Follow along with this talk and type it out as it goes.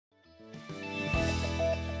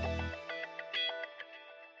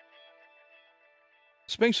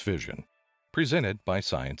Space Vision, presented by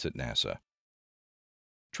Science at NASA.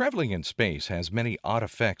 Traveling in space has many odd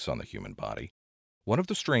effects on the human body. One of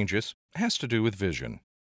the strangest has to do with vision.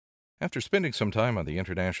 After spending some time on the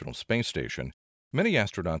International Space Station, many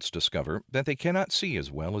astronauts discover that they cannot see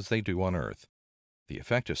as well as they do on Earth. The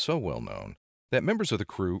effect is so well known that members of the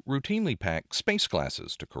crew routinely pack space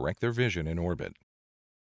glasses to correct their vision in orbit.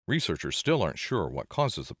 Researchers still aren't sure what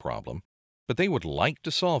causes the problem, but they would like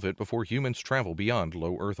to solve it before humans travel beyond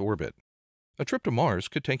low Earth orbit. A trip to Mars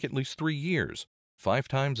could take at least 3 years, 5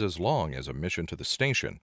 times as long as a mission to the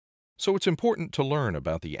station. So it's important to learn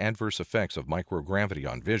about the adverse effects of microgravity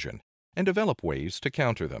on vision and develop ways to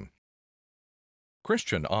counter them.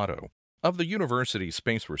 Christian Otto, of the University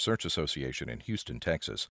Space Research Association in Houston,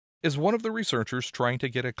 Texas, is one of the researchers trying to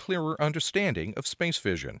get a clearer understanding of space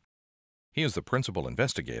vision. He is the principal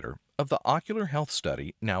investigator of the ocular health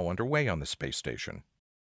study now underway on the space station.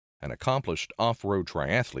 An accomplished off-road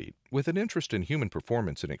triathlete with an interest in human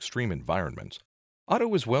performance in extreme environments,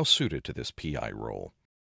 Otto is well suited to this PI role.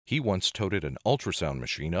 He once toted an ultrasound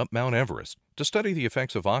machine up Mount Everest to study the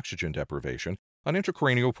effects of oxygen deprivation on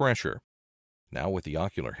intracranial pressure. Now with the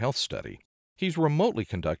ocular health study, he's remotely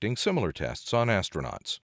conducting similar tests on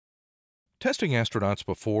astronauts. Testing astronauts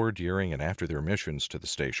before, during, and after their missions to the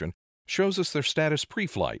station shows us their status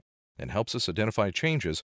pre-flight and helps us identify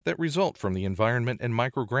changes that result from the environment and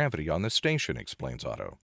microgravity on the station, explains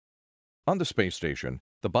Otto. On the space station,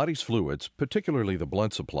 the body's fluids, particularly the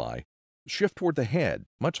blood supply, shift toward the head,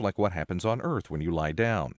 much like what happens on Earth when you lie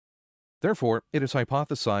down. Therefore, it is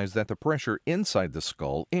hypothesized that the pressure inside the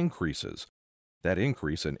skull increases. That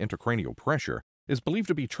increase in intracranial pressure is believed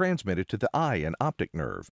to be transmitted to the eye and optic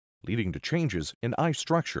nerve, leading to changes in eye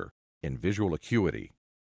structure and visual acuity.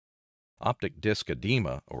 Optic disc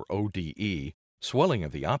edema, or ODE, swelling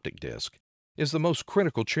of the optic disc, is the most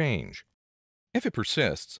critical change. If it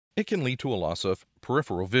persists, it can lead to a loss of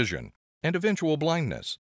peripheral vision and eventual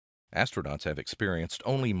blindness. Astronauts have experienced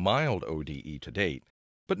only mild ODE to date,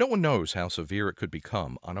 but no one knows how severe it could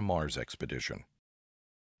become on a Mars expedition.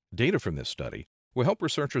 Data from this study will help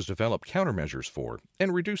researchers develop countermeasures for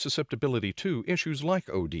and reduce susceptibility to issues like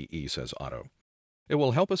ODE, says Otto. It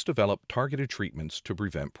will help us develop targeted treatments to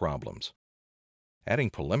prevent problems. Adding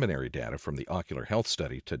preliminary data from the ocular health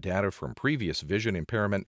study to data from previous vision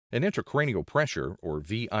impairment and intracranial pressure, or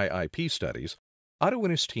VIIP studies, Otto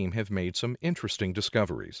and his team have made some interesting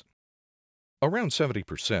discoveries. Around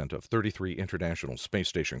 70% of 33 International Space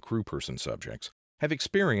Station crew person subjects have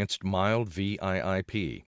experienced mild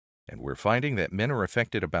VIIP, and we're finding that men are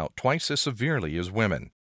affected about twice as severely as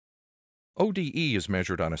women. ODE is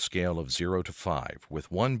measured on a scale of 0 to 5, with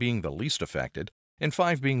 1 being the least affected and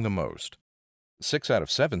 5 being the most. 6 out of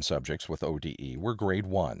 7 subjects with ODE were grade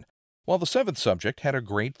 1, while the 7th subject had a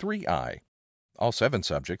grade 3 eye. All 7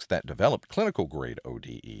 subjects that developed clinical grade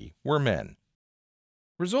ODE were men.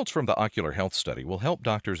 Results from the ocular health study will help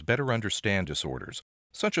doctors better understand disorders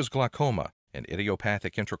such as glaucoma and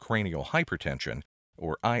idiopathic intracranial hypertension,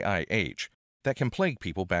 or IIH, that can plague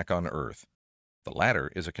people back on Earth. The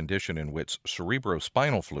latter is a condition in which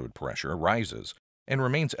cerebrospinal fluid pressure rises and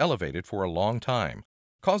remains elevated for a long time,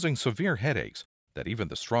 causing severe headaches that even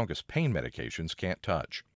the strongest pain medications can't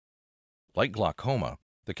touch. Like glaucoma,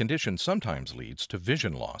 the condition sometimes leads to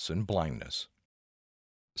vision loss and blindness.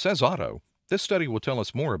 Says Otto, this study will tell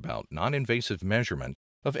us more about non-invasive measurement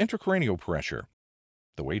of intracranial pressure.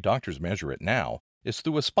 The way doctors measure it now is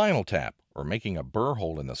through a spinal tap or making a burr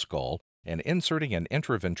hole in the skull and inserting an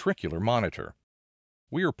intraventricular monitor.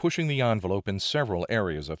 We are pushing the envelope in several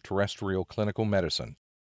areas of terrestrial clinical medicine.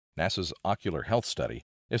 NASA's ocular health study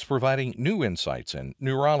is providing new insights in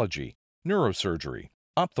neurology, neurosurgery,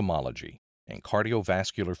 ophthalmology, and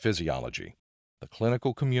cardiovascular physiology. The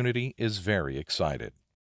clinical community is very excited.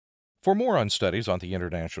 For more on studies on the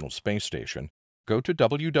International Space Station, go to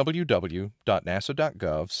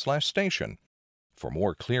www.nasa.gov/station. For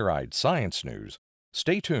more clear-eyed science news,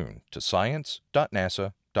 stay tuned to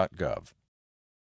science.nasa.gov.